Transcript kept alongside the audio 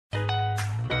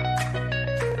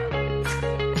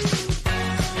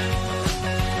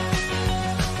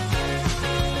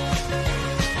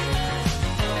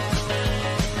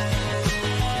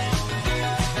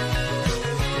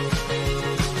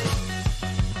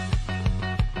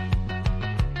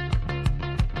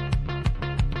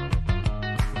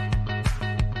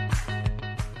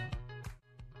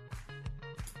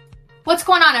What's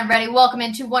going on, everybody? Welcome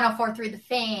into 104.3 The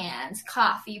Fans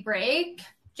Coffee Break.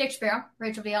 Jake Shapiro,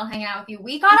 Rachel Beal hanging out with you.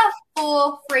 We got a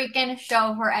full freaking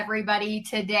show for everybody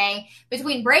today.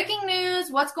 Between breaking news,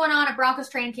 what's going on at Broncos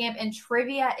training camp, and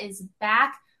trivia is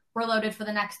back. We're loaded for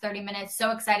the next 30 minutes.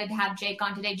 So excited to have Jake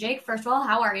on today. Jake, first of all,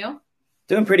 how are you?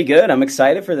 Doing pretty good. I'm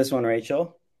excited for this one,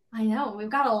 Rachel. I know. We've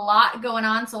got a lot going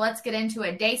on, so let's get into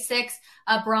it. Day 6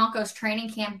 of Broncos training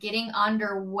camp getting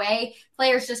underway.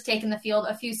 Players just taking the field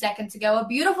a few seconds ago. A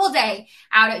beautiful day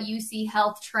out at UC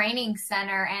Health Training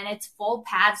Center, and it's full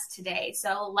pads today.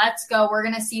 So let's go. We're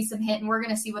going to see some hit, and we're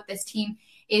going to see what this team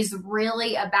is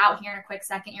really about here in a quick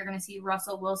second. You're going to see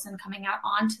Russell Wilson coming out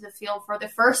onto the field for the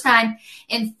first time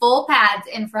in full pads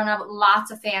in front of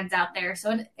lots of fans out there.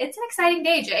 So it's an exciting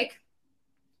day, Jake.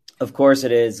 Of course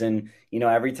it is. And,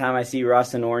 every time I see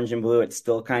Russ in orange and blue, it's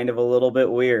still kind of a little bit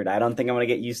weird. I don't think I'm going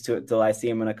to get used to it till I see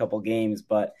him in a couple games,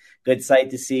 but good sight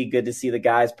to see. Good to see the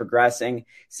guys progressing.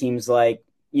 Seems like,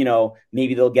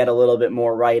 maybe they'll get a little bit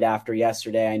more right after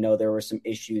yesterday. I know there were some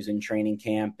issues in training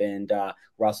camp, and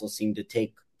Russell seemed to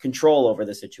take control over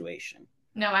the situation.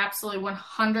 No, absolutely,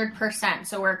 100%.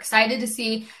 So we're excited to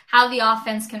see how the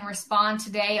offense can respond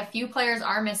today. A few players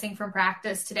are missing from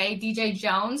practice today. DJ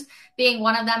Jones being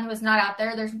one of them who is not out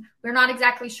there. We're not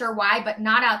exactly sure why, but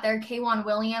not out there. K'Wan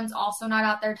Williams also not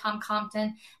out there. Tom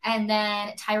Compton. And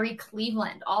then Tyree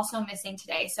Cleveland also missing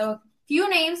today. So a few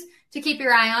names to keep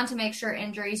your eye on to make sure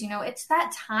injuries, it's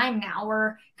that time now.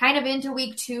 We're kind of into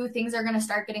week 2. Things are going to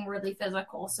start getting really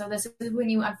physical. So this is when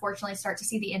you unfortunately start to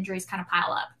see the injuries kind of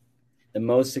pile up. The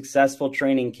most successful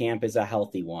training camp is a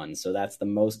healthy one. So that's the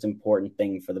most important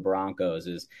thing for the Broncos,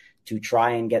 is to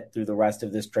try and get through the rest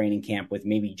of this training camp with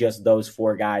maybe just those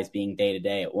 4 guys being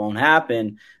day-to-day. It won't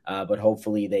happen, but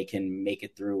hopefully they can make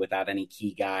it through without any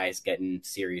key guys getting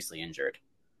seriously injured.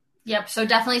 Yep, so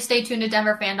definitely stay tuned to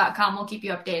denverfan.com. We'll keep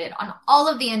you updated on all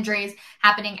of the injuries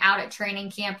happening out at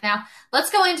training camp. Now, let's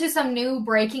go into some new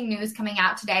breaking news coming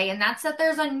out today, and that's that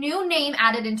there's a new name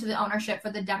added into the ownership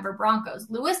for the Denver Broncos.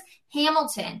 Lewis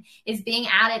Hamilton is being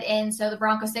added in, so the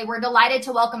Broncos say, we're delighted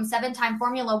to welcome 7-time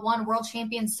Formula One world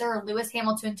champion Sir Lewis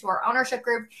Hamilton to our ownership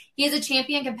group. He is a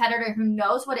champion competitor who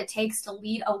knows what it takes to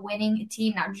lead a winning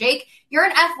team. Now, Jake, you're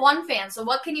an F1 fan, so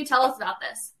what can you tell us about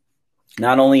this?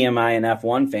 Not only am I an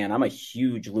F1 fan, I'm a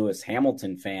huge Lewis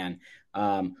Hamilton fan.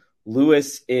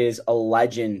 Lewis is a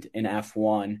legend in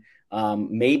F1,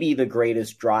 maybe the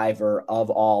greatest driver of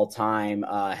all time,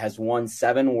 has won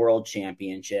 7 world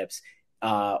championships,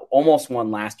 almost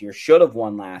won last year, should have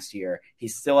won last year.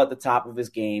 He's still at the top of his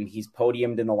game. He's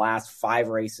podiumed in the last 5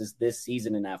 races this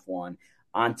season in F1.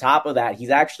 On top of that, he's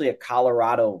actually a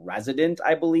Colorado resident,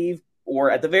 I believe,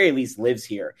 or at the very least lives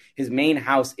here. His main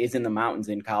house is in the mountains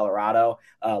in Colorado,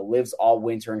 lives all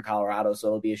winter in Colorado, so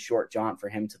it'll be a short jaunt for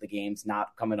him to the games,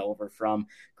 not coming over from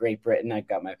Great Britain. I've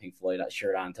got my Pink Floyd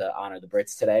shirt on to honor the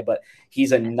Brits today, but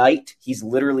he's a knight. He's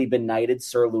literally been knighted,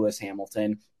 Sir Lewis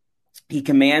Hamilton. He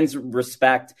commands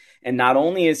respect, and not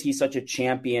only is he such a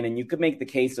champion, and you could make the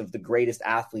case of the greatest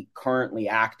athlete currently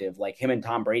active, like him and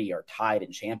Tom Brady are tied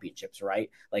in championships,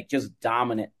 right? Like just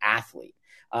dominant athlete.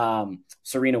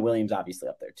 Serena Williams obviously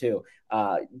up there too.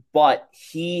 But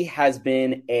he has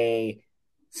been a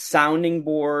sounding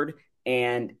board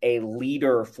and a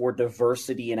leader for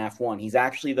diversity in F1. He's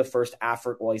actually the first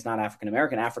he's not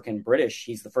African-American, African-British.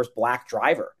 He's the first Black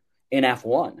driver in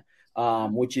F1,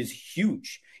 which is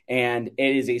huge. And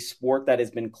it is a sport that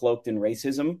has been cloaked in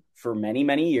racism for many,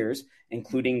 many years,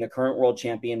 including the current world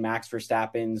champion, Max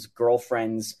Verstappen's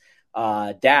girlfriend's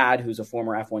dad, who's a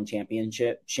former F1 champion,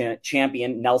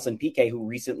 Nelson Piquet, who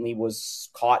recently was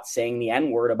caught saying the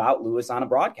N-word about Lewis on a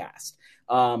broadcast.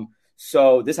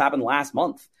 So this happened last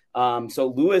month.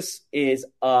 So Lewis is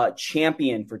a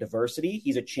champion for diversity.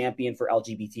 He's a champion for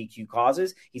LGBTQ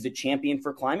causes. He's a champion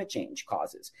for climate change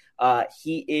causes.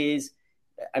 You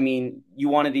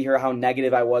wanted to hear how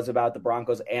negative I was about the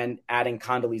Broncos and adding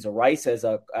Condoleezza Rice as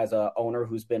a owner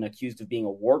who's been accused of being a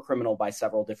war criminal by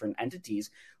several different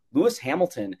entities. Lewis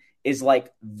Hamilton is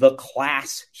like the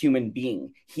class human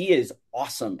being. He is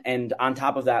awesome. And on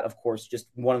top of that, of course, just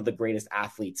one of the greatest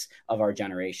athletes of our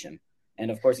generation.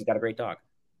 And of course, he's got a great dog.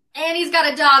 And he's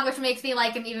got a dog, which makes me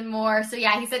like him even more. So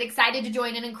yeah, he said excited to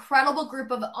join an incredible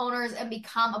group of owners and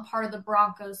become a part of the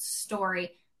Broncos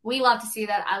story. We love to see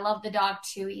that. I love the dog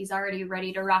too. He's already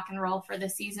ready to rock and roll for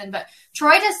this season. But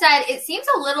Troy just said it seems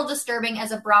a little disturbing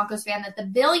as a Broncos fan that the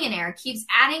billionaire keeps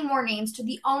adding more names to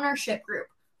the ownership group.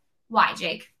 Why,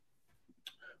 Jake?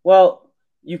 Well,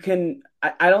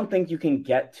 I don't think you can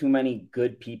get too many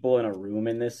good people in a room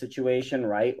in this situation,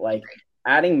 right? Like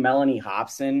adding Melanie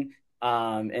Hobson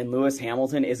and Lewis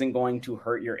Hamilton isn't going to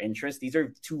hurt your interest. These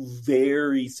are two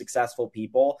very successful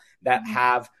people that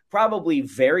have probably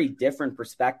very different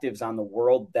perspectives on the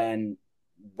world than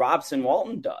Robson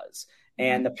Walton does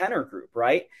and the Penner Group,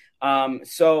 right?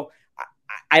 So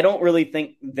I don't really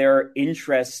think their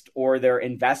interest or their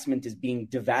investment is being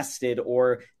divested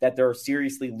or that they're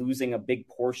seriously losing a big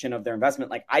portion of their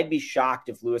investment. Like, I'd be shocked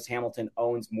if Lewis Hamilton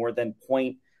owns more than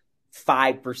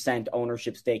 0.5%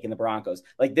 ownership stake in the Broncos.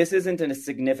 Like, this isn't a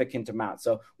significant amount.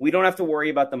 So we don't have to worry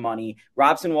about the money.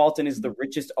 Robson Walton is the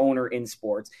richest owner in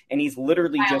sports, and he's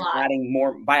literally just adding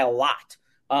more by a lot.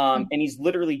 And he's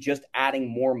literally just adding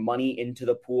more money into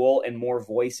the pool and more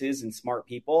voices and smart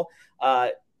people.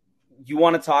 You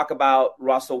want to talk about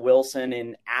Russell Wilson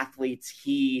and athletes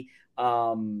he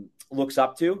looks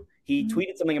up to. He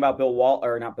tweeted something about Bill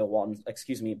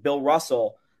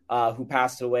Russell, who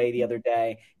passed away the other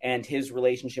day, and his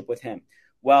relationship with him.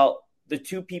 Well, the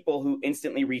two people who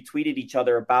instantly retweeted each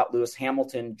other about Lewis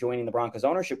Hamilton joining the Broncos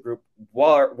ownership group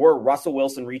were Russell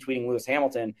Wilson retweeting Lewis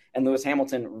Hamilton and Lewis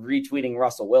Hamilton retweeting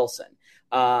Russell Wilson.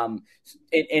 And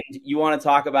you want to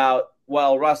talk about,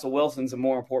 well, Russell Wilson's a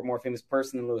more important, more famous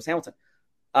person than Lewis Hamilton.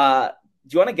 Do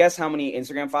you want to guess how many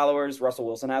Instagram followers Russell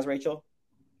Wilson has, Rachel?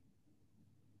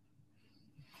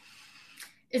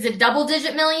 Is it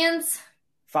double-digit millions?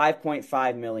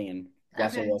 5.5 million,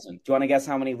 Russell Wilson. Do you want to guess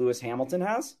how many Lewis Hamilton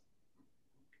has?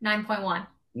 9.1.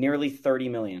 Nearly 30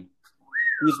 million.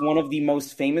 He's one of the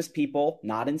most famous people,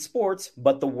 not in sports,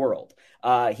 but the world.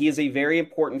 He is a very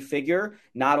important figure,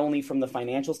 not only from the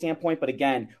financial standpoint, but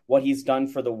again, what he's done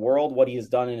for the world, what he has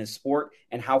done in his sport,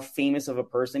 and how famous of a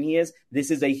person he is. This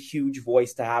is a huge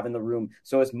voice to have in the room.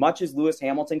 So as much as Lewis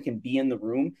Hamilton can be in the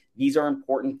room, these are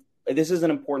important. This is an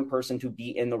important person to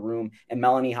be in the room, and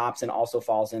Melanie Hobson also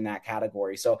falls in that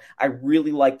category. So I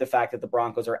really like the fact that the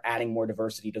Broncos are adding more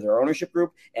diversity to their ownership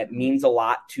group. It means a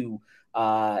lot to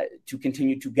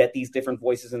continue to get these different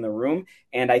voices in the room.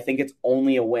 And I think it's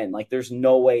only a win. Like, there's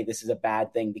no way this is a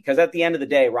bad thing, because at the end of the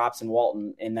day, Robson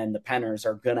Walton and then the Penners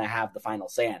are going to have the final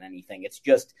say on anything. It's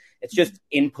just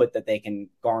input that they can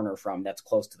garner from that's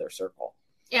close to their circle.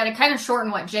 Yeah, to kind of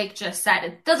shorten what Jake just said,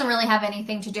 it doesn't really have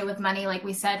anything to do with money. Like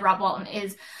we said, Rob Walton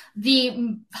is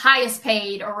the highest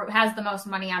paid or has the most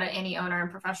money out of any owner in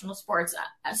professional sports.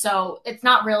 So it's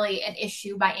not really an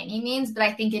issue by any means, but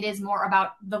I think it is more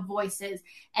about the voices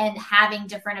and having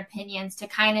different opinions to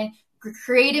kind of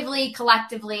creatively,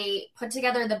 collectively put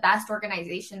together the best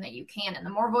organization that you can. And the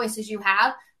more voices you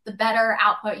have, the better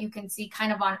output you can see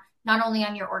kind of on not only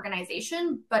on your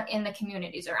organization, but in the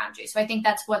communities around you. So I think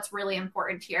that's what's really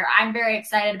important here. I'm very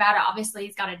excited about it. Obviously,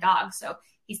 he's got a dog, so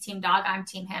he's team dog. I'm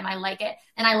team him. I like it.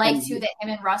 And I like, too, that him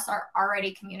and Russ are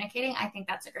already communicating. I think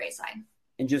that's a great sign.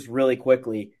 And just really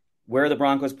quickly, where are the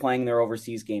Broncos playing their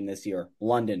overseas game this year?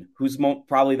 London. Who's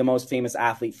probably the most famous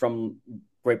athlete from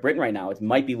Great Britain right now? It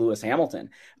might be Lewis Hamilton.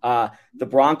 The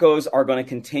Broncos are going to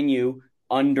continue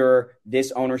under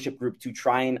this ownership group to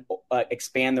try and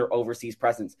expand their overseas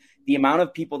presence. The amount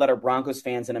of people that are Broncos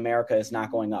fans in America is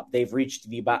not going up. They've reached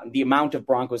the amount of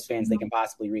Broncos fans they can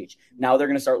possibly reach. Now they're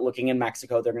going to start looking in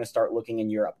Mexico. They're going to start looking in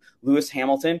Europe. Lewis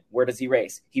Hamilton, where does he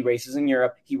race? He races in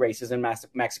Europe. He races in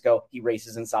Mexico. He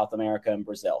races in South America and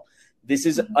Brazil. This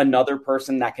is another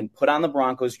person that can put on the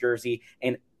Broncos jersey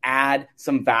and add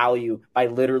some value by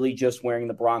literally just wearing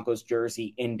the Broncos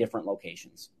jersey in different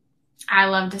locations. I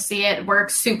love to see it. We're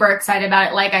super excited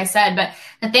about it, like I said. But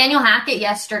Nathaniel Hackett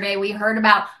yesterday, we heard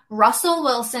about Russell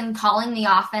Wilson calling the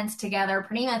offense together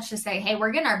pretty much to say, hey, we're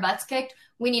getting our butts kicked.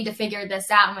 We need to figure this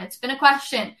out. And it's been a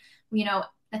question. You know,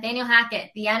 Nathaniel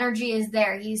Hackett, the energy is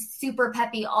there. He's super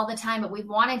peppy all the time. But we've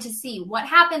wanted to see what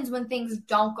happens when things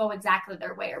don't go exactly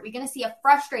their way. Are we going to see a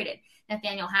frustrated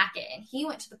Nathaniel Hackett? And he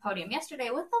went to the podium yesterday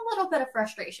with a little bit of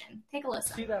frustration. Take a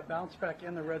listen. See that bounce back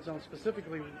in the red zone,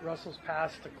 specifically Russell's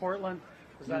pass to Cortland.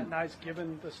 Was that nice,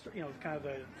 given the kind of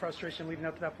the frustration leading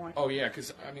up to that point? Oh yeah,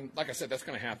 because I mean, like I said, that's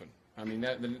going to happen. I mean,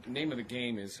 the name of the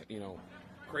game is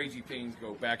crazy things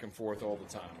go back and forth all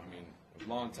the time. I mean,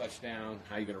 long touchdown,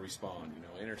 how are you going to respond?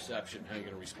 Interception, how are you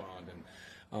going to respond?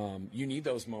 And you need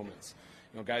those moments.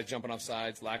 Guys jumping off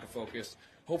sides, lack of focus.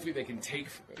 Hopefully they can take,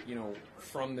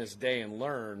 from this day and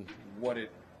learn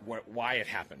why it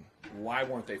happened. Why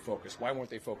weren't they focused? Why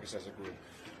weren't they focused as a group?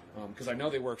 Because I know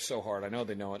they work so hard. I know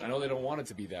they know it. I know they don't want it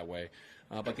to be that way.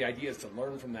 But the idea is to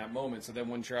learn from that moment so then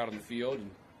when you're out on the field and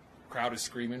the crowd is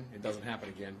screaming, it doesn't happen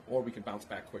again, or we can bounce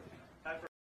back quickly.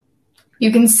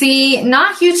 You can see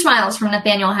not huge smiles from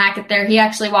Nathaniel Hackett there. He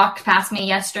actually walked past me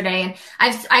yesterday, and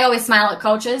I always smile at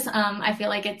coaches. I feel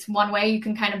like it's one way you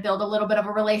can kind of build a little bit of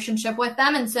a relationship with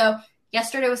them. And so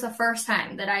Yesterday was the first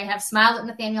time that I have smiled at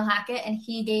Nathaniel Hackett, and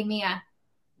he gave me a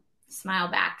smile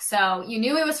back. So you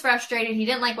knew he was frustrated. He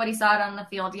didn't like what he saw on the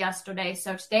field yesterday.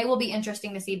 So today will be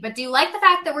interesting to see. But do you like the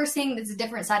fact that we're seeing this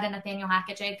different side of Nathaniel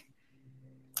Hackett, Jake?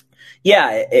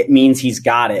 Yeah, it means he's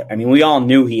got it. I mean, we all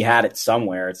knew he had it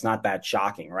somewhere. It's not that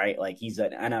shocking, right? Like, he's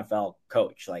an NFL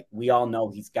coach. Like, we all know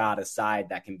he's got a side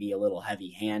that can be a little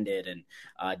heavy-handed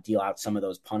and deal out some of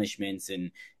those punishments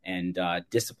and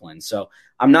discipline. So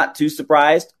I'm not too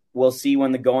surprised. We'll see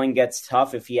when the going gets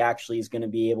tough if he actually is going to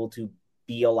be able to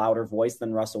be a louder voice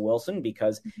than Russell Wilson,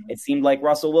 because it seemed like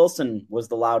Russell Wilson was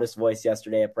the loudest voice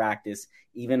yesterday at practice,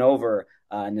 even over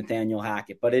Nathaniel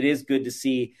Hackett. But it is good to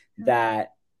see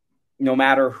that no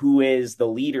matter who is the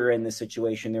leader in this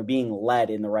situation, they're being led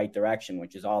in the right direction,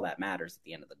 which is all that matters at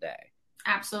the end of the day.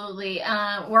 Absolutely.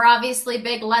 We're obviously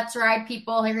big Let's Ride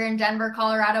people here in Denver,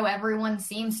 Colorado. Everyone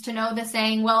seems to know the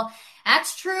saying. Well,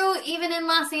 that's true even in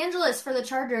Los Angeles for the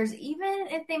Chargers, even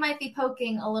if they might be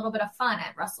poking a little bit of fun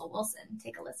at Russell Wilson.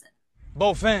 Take a listen.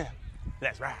 Bo fam,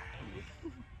 let's ride.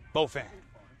 Bo fam,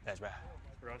 let's ride.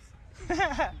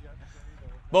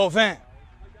 Bo fam,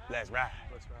 let's ride.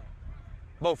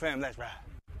 Bo fam, let's ride.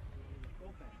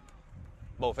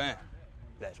 Bo fam,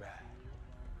 let's ride.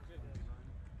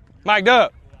 Mic'd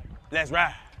up, let's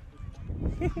ride.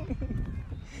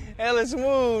 Hella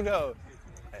smooth though.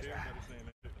 Let's ride.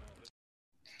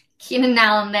 Keenan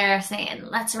Allen there saying,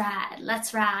 let's ride,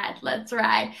 let's ride, let's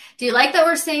ride. Do you like that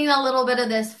we're seeing a little bit of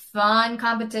this fun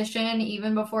competition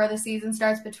even before the season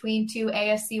starts between two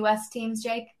AFC West teams,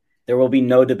 Jake? There will be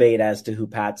no debate as to who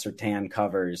Pat Surtain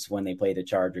covers when they play the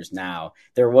Chargers now.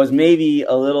 There was maybe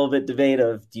a little bit debate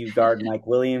of, do you guard Mike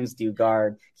Williams? Do you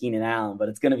guard Keenan Allen? But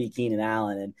it's going to be Keenan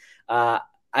Allen. And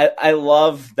I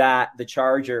love that the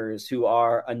Chargers, who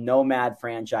are a nomad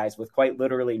franchise with quite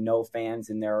literally no fans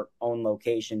in their own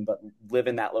location, but live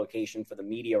in that location for the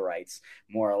media rights,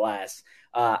 more or less.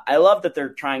 I love that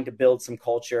they're trying to build some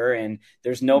culture, and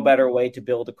there's no better way to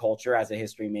build a culture as a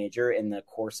history major in the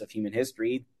course of human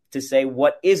history to say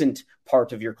what isn't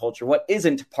part of your culture, what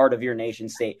isn't part of your nation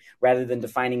state, rather than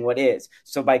defining what is.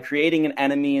 So by creating an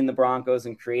enemy in the Broncos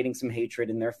and creating some hatred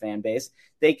in their fan base,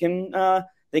 they can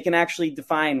actually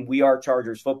define we are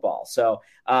Chargers football. So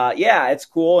yeah, it's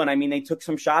cool. And I mean, they took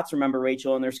some shots, remember,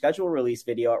 Rachel, in their schedule release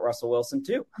video at Russell Wilson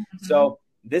too. Mm-hmm. So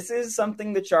this is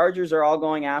something the Chargers are all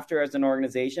going after as an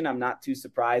organization. I'm not too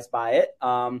surprised by it.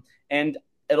 And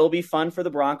it'll be fun for the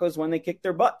Broncos when they kick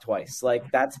their butt twice.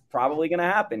 Like, that's probably going to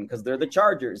happen because they're the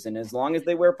Chargers. And as long as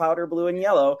they wear powder blue and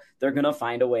yellow, they're going to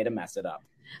find a way to mess it up.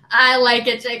 I like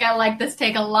it, Jake. I like this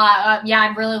take a lot. Yeah,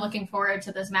 I'm really looking forward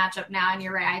to this matchup now. And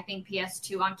you're right. I think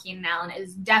PS2 on Keenan Allen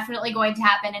is definitely going to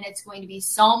happen. And it's going to be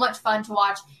so much fun to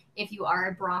watch if you are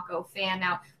a Bronco fan.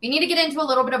 Now, we need to get into a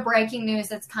little bit of breaking news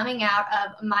that's coming out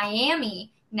of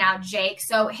Miami now, Jake.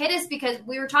 So hit us, because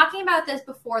we were talking about this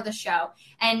before the show,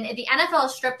 and the NFL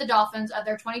stripped the Dolphins of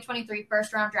their 2023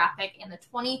 first-round draft pick and the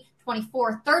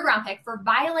 2024 third-round pick for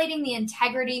violating the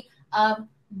integrity of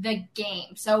the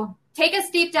game. So take us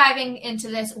deep diving into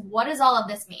this. What does all of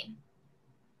this mean?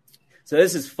 So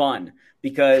this is fun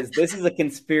because this is a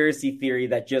conspiracy theory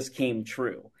that just came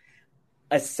true.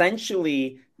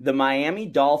 Essentially, the Miami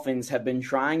Dolphins have been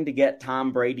trying to get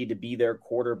Tom Brady to be their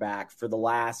quarterback for the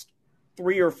last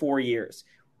 3 or 4 years.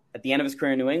 At the end of his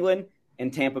career in New England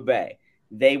and Tampa Bay,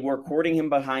 they were courting him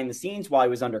behind the scenes while he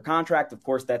was under contract. Of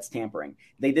course, that's tampering.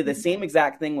 They did the same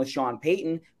exact thing with Sean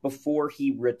Payton before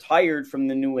he retired from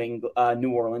the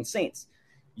New Orleans Saints.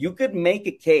 You could make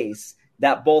a case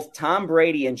that both Tom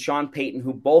Brady and Sean Payton,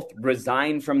 who both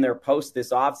resigned from their post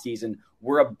this offseason,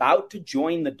 were about to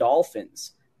join the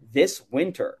Dolphins this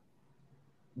winter.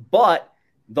 But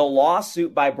the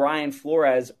lawsuit by Brian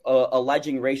Flores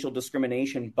alleging racial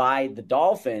discrimination by the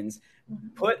Dolphins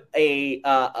put a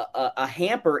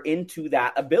hamper into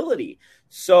that ability.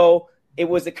 So it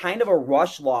was a kind of a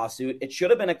rush lawsuit. It should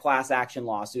have been a class action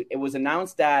lawsuit. It was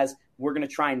announced as, we're going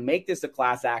to try and make this a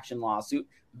class action lawsuit.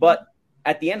 But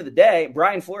at the end of the day,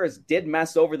 Brian Flores did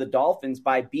mess over the Dolphins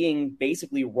by being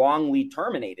basically wrongly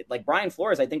terminated. Like, Brian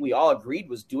Flores, I think we all agreed,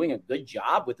 was doing a good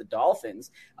job with the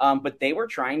Dolphins, but they were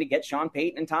trying to get Sean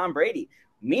Payton and Tom Brady.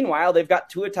 Meanwhile, they've got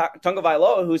Tua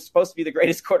Tagovailoa, who's supposed to be the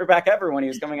greatest quarterback ever when he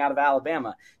was coming out of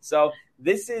Alabama. So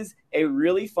this is a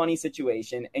really funny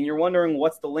situation, and you're wondering,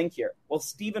 what's the link here? Well,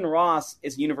 Stephen Ross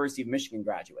is a University of Michigan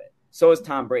graduate. So is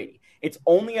Tom Brady. It's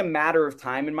only a matter of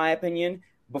time, in my opinion,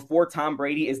 before Tom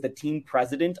Brady is the team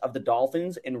president of the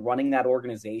Dolphins and running that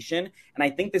organization. And I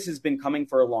think this has been coming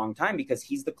for a long time because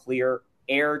he's the clear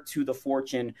heir to the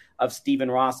fortune of Stephen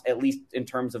Ross, at least in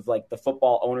terms of like the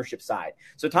football ownership side.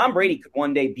 So Tom Brady could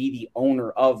one day be the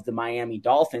owner of the Miami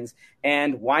Dolphins,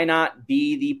 and why not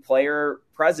be the player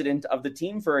president of the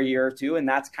team for a year or two? And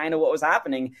that's kind of what was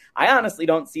happening. I honestly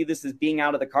don't see this as being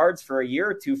out of the cards for a year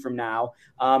or two from now.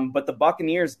 But the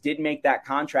Buccaneers did make that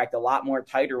contract a lot more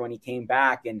tighter when he came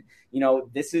back. And,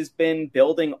 this has been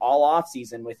building all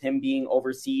offseason with him being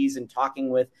overseas and talking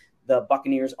with the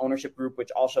Buccaneers ownership group,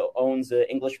 which also owns the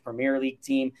English Premier League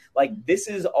team. Like, this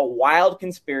is a wild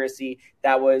conspiracy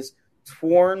that was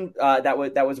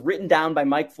that was written down by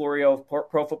Mike Florio of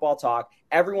Pro Football Talk.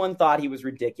 Everyone thought he was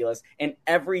ridiculous, and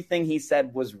everything he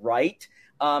said was right.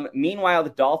 Meanwhile, the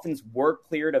Dolphins were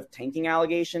cleared of tanking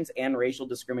allegations and racial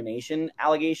discrimination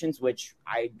allegations, which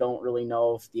I don't really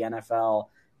know if the NFL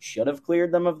should have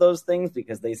cleared them of those things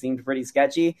because they seemed pretty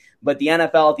sketchy. But the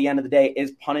NFL, at the end of the day,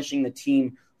 is punishing the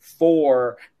team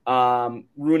for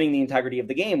ruining the integrity of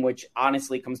the game, which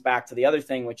honestly comes back to the other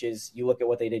thing, which is you look at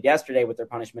what they did yesterday with their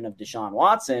punishment of Deshaun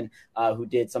Watson, who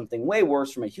did something way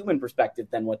worse from a human perspective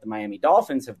than what the Miami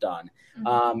Dolphins have done.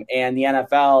 And the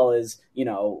NFL is,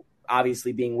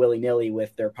 obviously being willy-nilly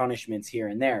with their punishments here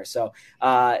and there. So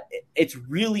it's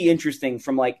really interesting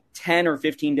from like 10 or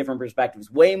 15 different perspectives,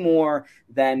 way more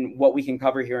than what we can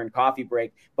cover here in Coffee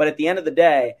Break. But at the end of the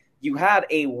day, you had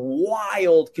a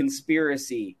wild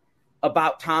conspiracy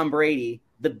about Tom Brady,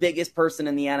 the biggest person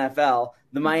in the NFL,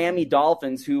 the Miami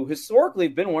Dolphins, who historically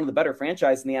have been one of the better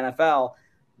franchises in the NFL,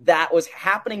 that was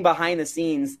happening behind the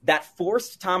scenes that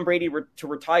forced Tom Brady to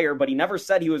retire, but he never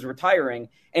said he was retiring.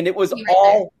 And it was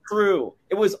all true.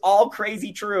 It was all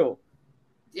crazy true.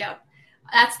 Yeah.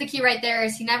 That's the key right there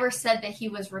is he never said that he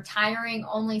was retiring,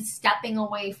 only stepping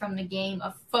away from the game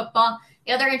of football.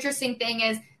 The other interesting thing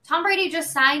is Tom Brady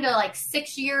just signed a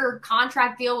 6-year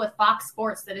contract deal with Fox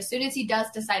Sports that as soon as he does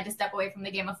decide to step away from the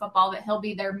game of football, that he'll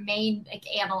be their main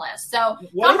analyst. So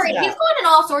Tom Brady, he's going in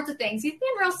all sorts of things. He's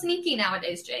being real sneaky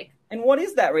nowadays, Jake. And what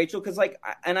is that, Rachel? Because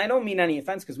and I don't mean any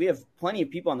offense because we have plenty of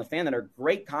people on the fan that are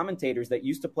great commentators that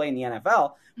used to play in the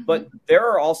NFL, but there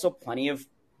are also plenty of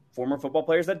former football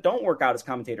players that don't work out as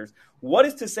commentators. What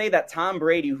is to say that Tom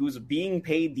Brady, who's being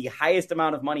paid the highest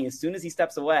amount of money as soon as he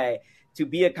steps away to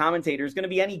be a commentator, is going to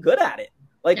be any good at it?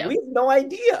 We have no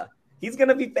idea. He's going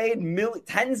to be paid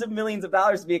tens of millions of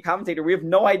dollars to be a commentator. We have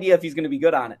no idea if he's going to be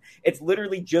good on it. It's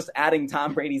literally just adding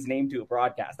Tom Brady's name to a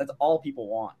broadcast. That's all people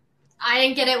want. I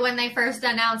didn't get it when they first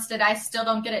announced it. I still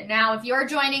don't get it now. If you're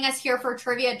joining us here for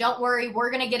trivia, don't worry. We're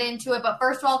going to get into it. But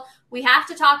first of all, we have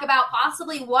to talk about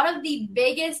possibly one of the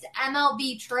biggest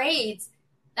MLB trades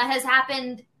that has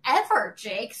happened ever,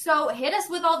 Jake. So hit us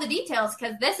with all the details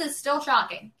because this is still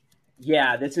shocking.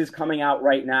 Yeah, this is coming out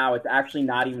right now. It's actually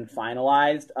not even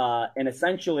finalized. And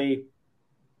essentially,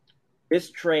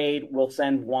 this trade will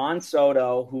send Juan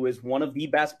Soto, who is one of the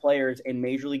best players in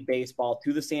Major League Baseball,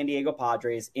 to the San Diego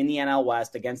Padres in the NL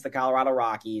West against the Colorado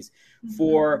Rockies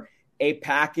for a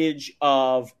package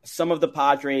of some of the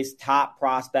Padres' top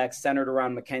prospects centered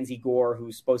around Mackenzie Gore,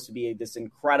 who's supposed to be this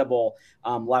incredible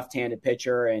left-handed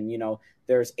pitcher. And,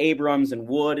 there's Abrams and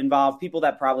Wood involved, people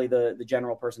that probably the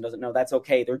general person doesn't know. That's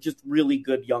okay. They're just really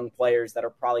good young players that are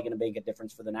probably going to make a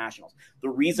difference for the Nationals. The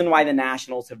reason why the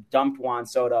Nationals have dumped Juan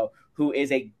Soto, who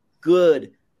is a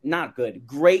great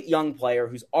young player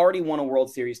who's already won a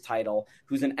World Series title,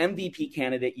 who's an MVP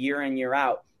candidate year in, year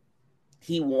out,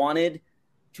 he wanted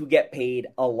to get paid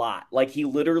a lot. He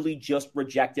literally just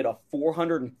rejected a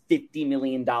 $450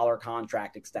 million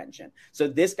contract extension. So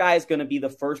this guy is going to be the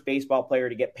first baseball player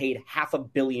to get paid $500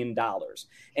 million.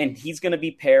 And he's going to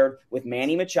be paired with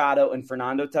Manny Machado and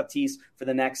Fernando Tatis for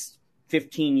the next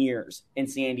 15 years in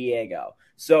San Diego.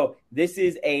 So this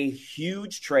is a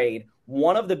huge trade,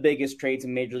 one of the biggest trades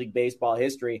in Major League Baseball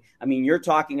history. I mean, you're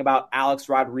talking about Alex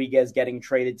Rodriguez getting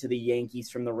traded to the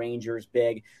Yankees from the Rangers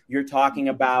big. You're talking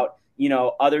about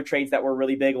other trades that were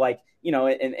really big,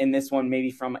 in this one, maybe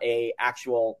from a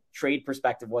actual trade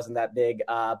perspective wasn't that big.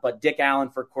 But Dick Allen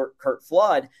for Kurt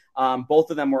Flood, both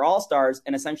of them were all-stars.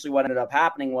 And essentially what ended up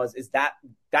happening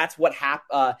that's what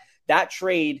happened. That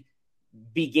trade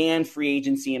began free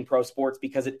agency in pro sports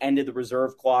because it ended the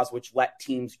reserve clause, which let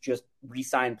teams just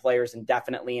re-sign players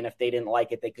indefinitely. And if they didn't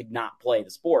like it, they could not play the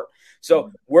sport.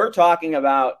 So we're talking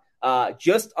about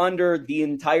just under the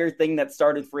entire thing that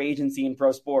started free agency in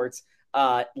pro sports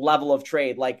level of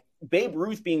trade. Babe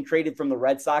Ruth being traded from the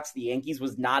Red Sox to the Yankees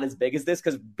was not as big as this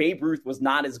because Babe Ruth was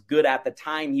not as good at the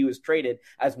time he was traded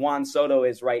as Juan Soto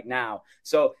is right now.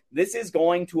 So this is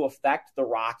going to affect the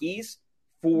Rockies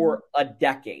for a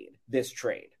decade, this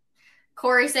trade.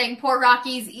 Corey saying, poor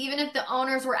Rockies, even if the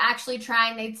owners were actually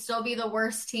trying, they'd still be the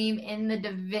worst team in the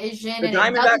division. The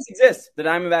Diamondbacks exist. The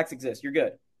Diamondbacks exist. You're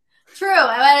good. True,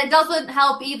 but it doesn't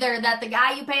help either that the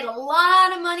guy you paid a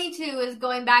lot of money to is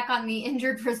going back on the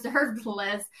injured reserve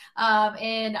list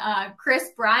in Chris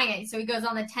Bryant. So he goes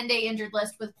on the 10-day injured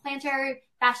list with plantar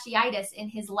fasciitis in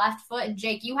his left foot. And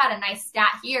Jake, you had a nice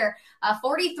stat here.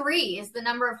 43 is the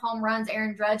number of home runs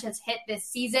Aaron Judge has hit this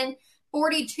season.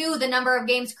 42, the number of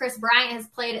games Chris Bryant has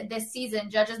played this season.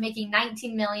 Judge is making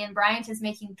 $19 million. Bryant is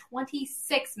making $26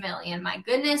 million. My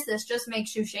goodness, this just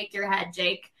makes you shake your head,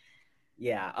 Jake.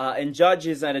 Yeah, and Judge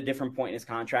is at a different point in his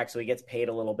contract, so he gets paid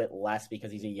a little bit less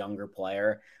because he's a younger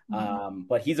player.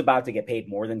 But he's about to get paid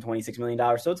more than $26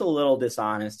 million, so it's a little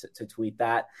dishonest to tweet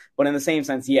that. But in the same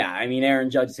sense, yeah, I mean, Aaron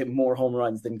Judge has hit more home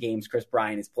runs than games Chris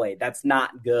Bryant has played. That's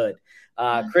not good.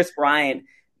 Chris Bryant,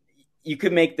 you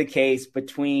could make the case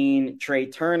between Trey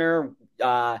Turner,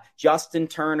 Justin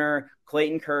Turner,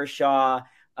 Clayton Kershaw,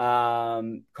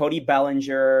 Cody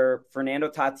Bellinger, Fernando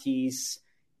Tatis,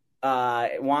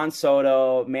 Juan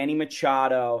Soto, Manny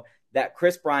Machado, that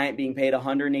Chris Bryant being paid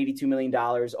 $182 million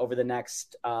over the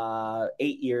next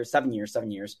 7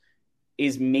 years,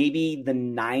 is maybe the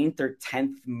 9th or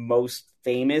 10th most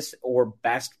famous or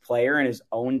best player in his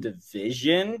own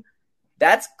division.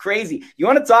 That's crazy. You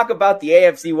want to talk about the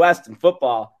AFC West in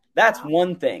football? That's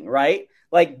one thing, right?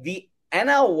 Like the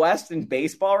NL West in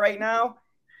baseball right now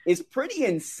is pretty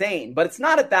insane, but it's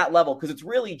not at that level because it's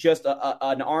really just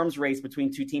an arms race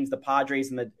between two teams, the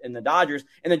Padres and the Dodgers,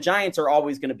 and the Giants are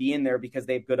always going to be in there because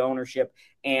they have good ownership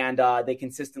and they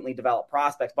consistently develop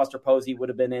prospects. Buster Posey would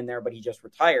have been in there, but he just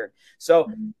retired.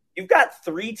 So you've got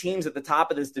 3 teams at the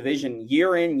top of this division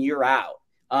year in, year out.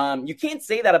 You can't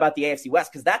say that about the AFC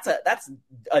West because that's a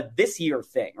this year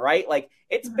thing, right? Like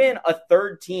it's been a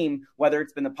third team, whether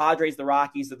it's been the Padres, the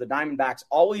Rockies, or the Diamondbacks,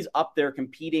 always up there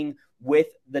competing with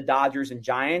the Dodgers and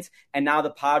Giants. And now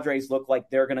the Padres look like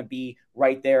they're going to be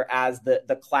right there as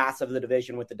the class of the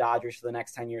division with the Dodgers for the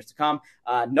next 10 years to come.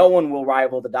 No one will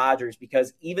rival the Dodgers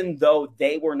because even though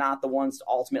they were not the ones to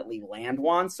ultimately land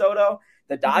Juan Soto,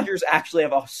 the Dodgers actually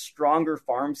have a stronger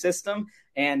farm system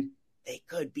and they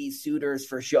could be suitors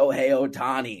for Shohei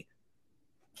Ohtani.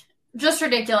 Just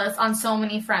ridiculous on so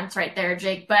many fronts right there,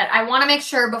 Jake. But I want to make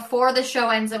sure before the show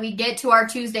ends that we get to our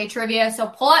Tuesday trivia. So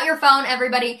pull out your phone,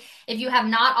 everybody. If you have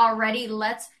not already,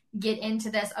 let's get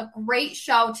into this. A great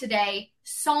show today.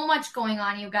 So much going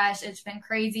on, you guys. It's been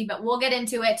crazy, but we'll get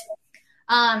into it.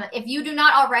 If you do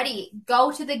not already,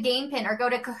 go to the game pin or go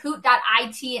to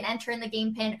kahoot.it and enter in the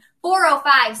game pin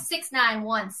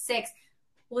 405-6916.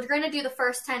 We're going to do the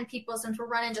first 10 people since we're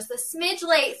running just a smidge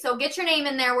late. So get your name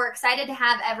in there. We're excited to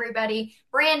have everybody.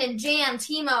 Brandon, Jam,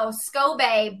 Timo,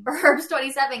 Scobe,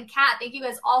 Burbs27, Kat. Thank you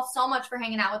guys all so much for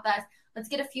hanging out with us. Let's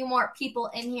get a few more people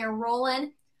in here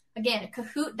rolling. Again,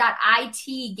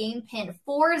 kahoot.it, game pin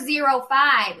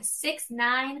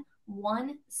 405-6916.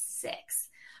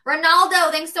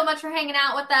 Ronaldo, thanks so much for hanging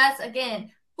out with us.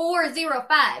 Again,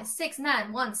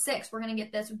 405-6916. We're going to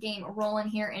get this game rolling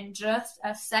here in just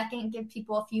a second. Give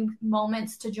people a few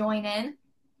moments to join in.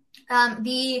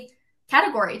 The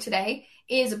category today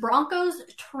is Broncos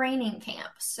training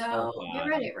camp. So get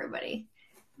ready, everybody.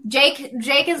 Jake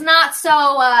is not so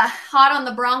hot on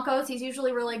the Broncos. He's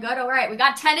usually really good. All right, we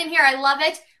got 10 in here. I love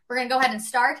it. We're going to go ahead and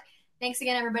start. Thanks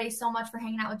again, everybody, so much for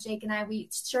hanging out with Jake and I.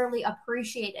 We surely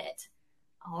appreciate it.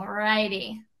 All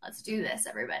righty. Let's do this,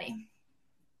 everybody.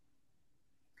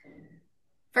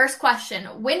 First question.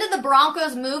 When did the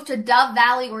Broncos move to Dove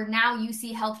Valley or now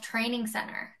UC Health Training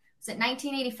Center? Was it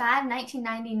 1985,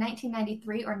 1990,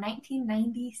 1993, or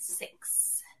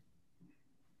 1996?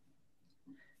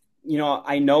 You know,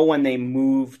 I know when they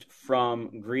moved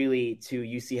from Greeley to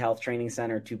UC Health Training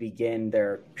Center to begin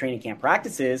their training camp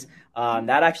practices.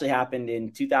 That actually happened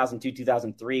in 2002,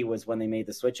 2003 was when they made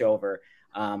the switch over.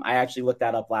 I actually looked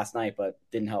that up last night, but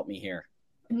didn't help me here.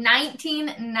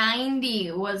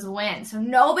 1990 was when. So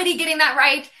nobody getting that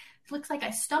right. It looks like I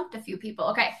stumped a few people.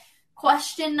 Okay.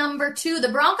 Question number 2. The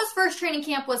Broncos' first training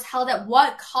camp was held at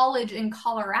what college in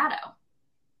Colorado?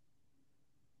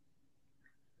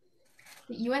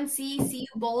 UNC, CU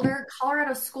Boulder,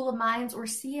 Colorado School of Mines, or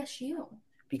CSU?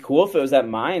 Be cool if it was at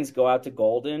Mines. Go out to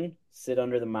Golden, sit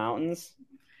under the mountains.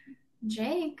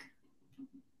 Jake.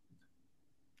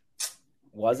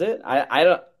 Was it?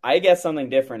 I guess something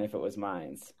different if it was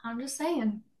Mines. I'm just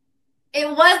saying. It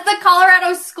was the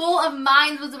Colorado School of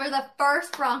Mines was where the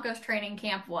first Broncos training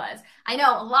camp was. I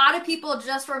know a lot of people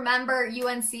just remember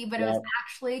UNC, but it was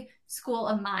actually School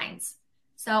of Mines.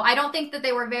 So I don't think that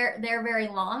they were there very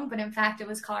long, but in fact, it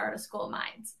was Colorado School of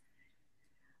Mines.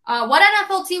 What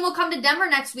NFL team will come to Denver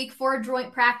next week for a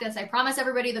joint practice? I promise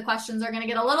everybody the questions are going to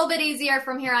get a little bit easier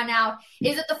from here on out.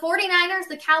 Is it the 49ers,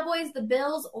 the Cowboys, the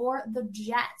Bills, or the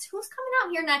Jets? Who's coming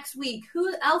out here next week?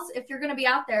 Who else, if you're going to be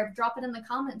out there, drop it in the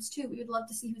comments too. We would love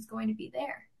to see who's going to be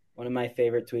there. One of my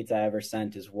favorite tweets I ever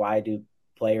sent is, why do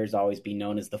players always be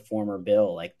known as the former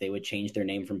Bill? Like, they would change their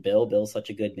name from Bill. Bill's such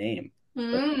a good name.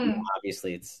 But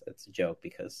obviously it's a joke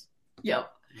because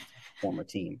former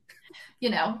team.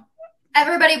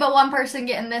 Everybody but one person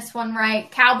getting this one right.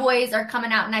 Cowboys are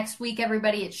coming out next week,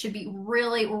 everybody. It should be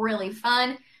really, really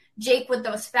fun. Jake with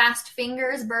those fast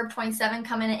fingers. Burb27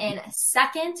 coming in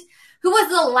second. Who was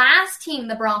the last team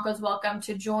the Broncos welcomed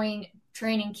to join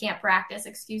training camp practice?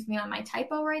 Excuse me on my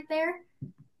typo right there.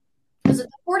 Was it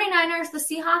the 49ers, the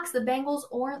Seahawks, the Bengals,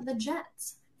 or the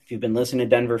Jets? If you've been listening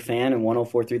to Denver Fan and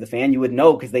 104.3 The Fan, you would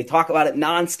know because they talk about it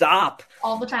nonstop.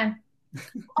 All the time.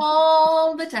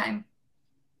 All the time.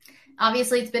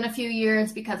 Obviously, it's been a few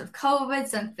years because of COVID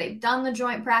since they've done the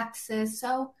joint practices.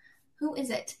 So who is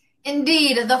it?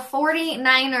 Indeed, the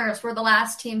 49ers were the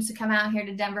last teams to come out here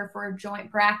to Denver for a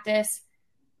joint practice.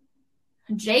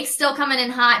 Jake's still coming in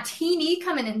hot. Teeny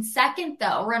coming in second,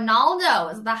 though.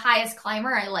 Ronaldo is the highest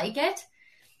climber. I like it.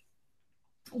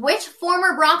 Which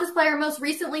former Broncos player most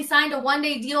recently signed a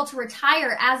one-day deal to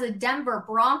retire as a Denver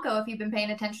Bronco? If you've been paying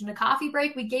attention to Coffee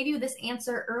Break, we gave you this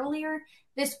answer earlier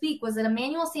this week. Was it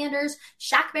Emmanuel Sanders,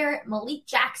 Shaq Barrett, Malik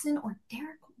Jackson, or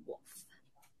Derek Wolfe?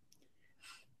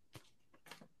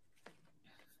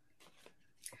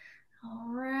 All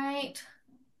right.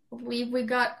 I believe we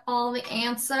got all the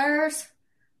answers.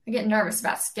 I get nervous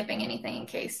about skipping anything in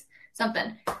case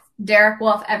something. Derek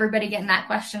Wolfe, everybody getting that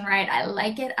question right. I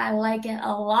like it. I like it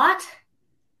a lot.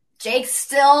 Jake's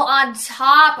still on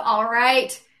top. All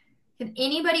right. Can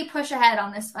anybody push ahead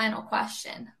on this final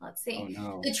question? Let's see. Oh,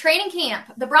 no. The training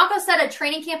camp. The Broncos set a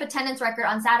training camp attendance record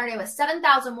on Saturday with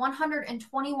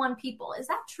 7,121 people. Is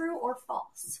that true or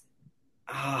false?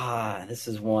 This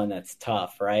is one that's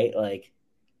tough, right? Like,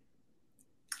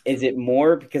 is it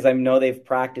more because I know they've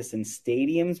practiced in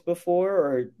stadiums before?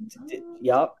 Or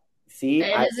yep. See,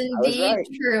 it is indeed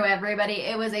true, everybody.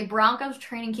 It was a Broncos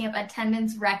training camp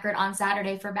attendance record on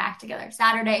Saturday for Back Together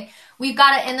Saturday. We've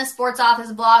got it in the Sports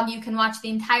Office blog. You can watch the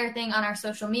entire thing on our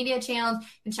social media channels. You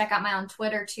can check out my own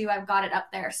Twitter, too. I've got it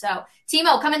up there. So,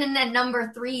 Timo coming in at number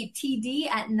 3,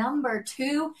 TD at number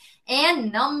 2,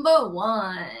 and number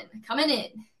 1 coming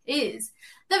in is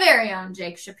the very own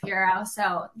Jake Shapiro.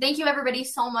 So thank you everybody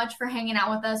so much for hanging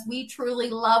out with us. We truly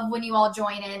love when you all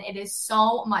join in. It is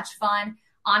so much fun.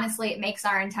 Honestly, it makes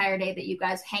our entire day that you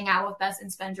guys hang out with us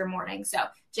and spend your morning. So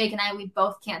Jake and I, we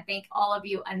both can't thank all of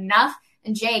you enough.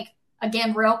 And Jake,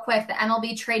 again, real quick, the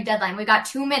MLB trade deadline. We got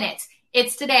 2 minutes.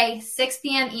 It's today, 6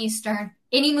 p.m. Eastern.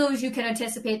 Any moves you can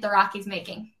anticipate the Rockies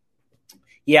making?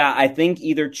 Yeah, I think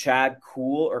either Chad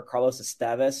Kuhl or Carlos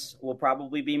Esteves will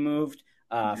probably be moved.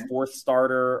 Fourth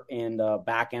starter and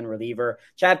back-end reliever.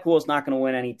 Chad Kuhl is not going to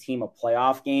win any team a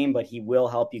playoff game, but he will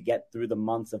help you get through the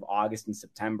months of August and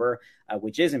September,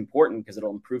 which is important because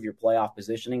it'll improve your playoff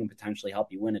positioning and potentially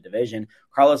help you win a division.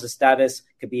 Carlos Esteves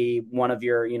could be one of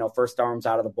your, first arms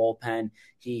out of the bullpen.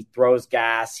 He throws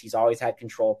gas. He's always had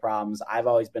control problems. I've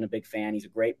always been a big fan. He's a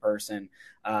great person.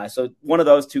 So one of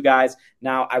those two guys.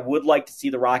 Now, I would like to see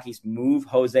the Rockies move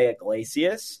Jose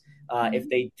Iglesias. If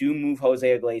they do move Jose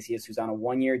Iglesias, who's on a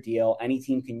one-year deal, any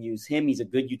team can use him. He's a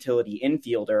good utility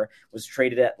infielder, was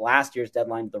traded at last year's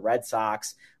deadline to the Red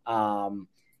Sox.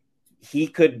 He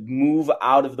could move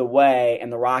out of the way,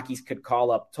 and the Rockies could call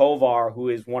up Tovar, who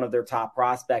is one of their top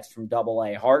prospects from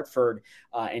Double-A Hartford,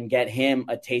 and get him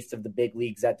a taste of the big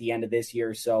leagues at the end of this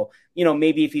year. So,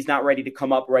 maybe if he's not ready to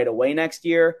come up right away next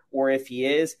year, or if he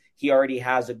is, he already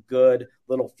has a good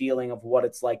little feeling of what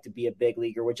it's like to be a big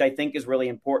leaguer, which I think is really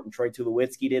important. Troy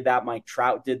Tulowitzki did that. Mike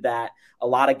Trout did that. A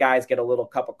lot of guys get a little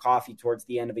cup of coffee towards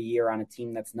the end of a year on a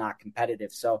team that's not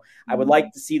competitive. So I would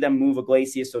like to see them move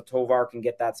Iglesias so Tovar can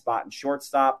get that spot in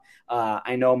shortstop.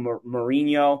 I know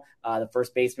Mourinho, the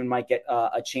first baseman, might get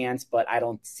a chance, but I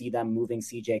don't see them moving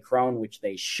CJ Cron, which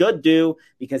they should do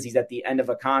because he's at the end of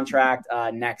a contract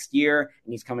next year,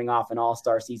 and he's coming off an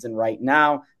all-star season right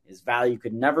now. His value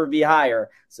could never be higher,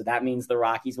 so that means the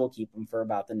Rockies will keep him for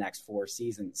about the next 4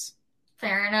 seasons.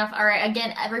 Fair enough. All right.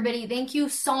 Again, everybody, thank you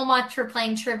so much for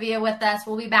playing trivia with us.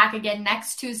 We'll be back again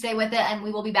next Tuesday with it, and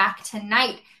we will be back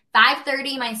tonight,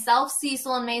 5:30. Myself,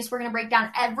 Cecil, and Mace, we're going to break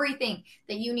down everything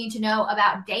that you need to know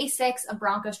about Day 6 of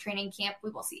Broncos training camp. We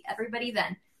will see everybody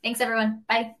then. Thanks, everyone.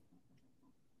 Bye.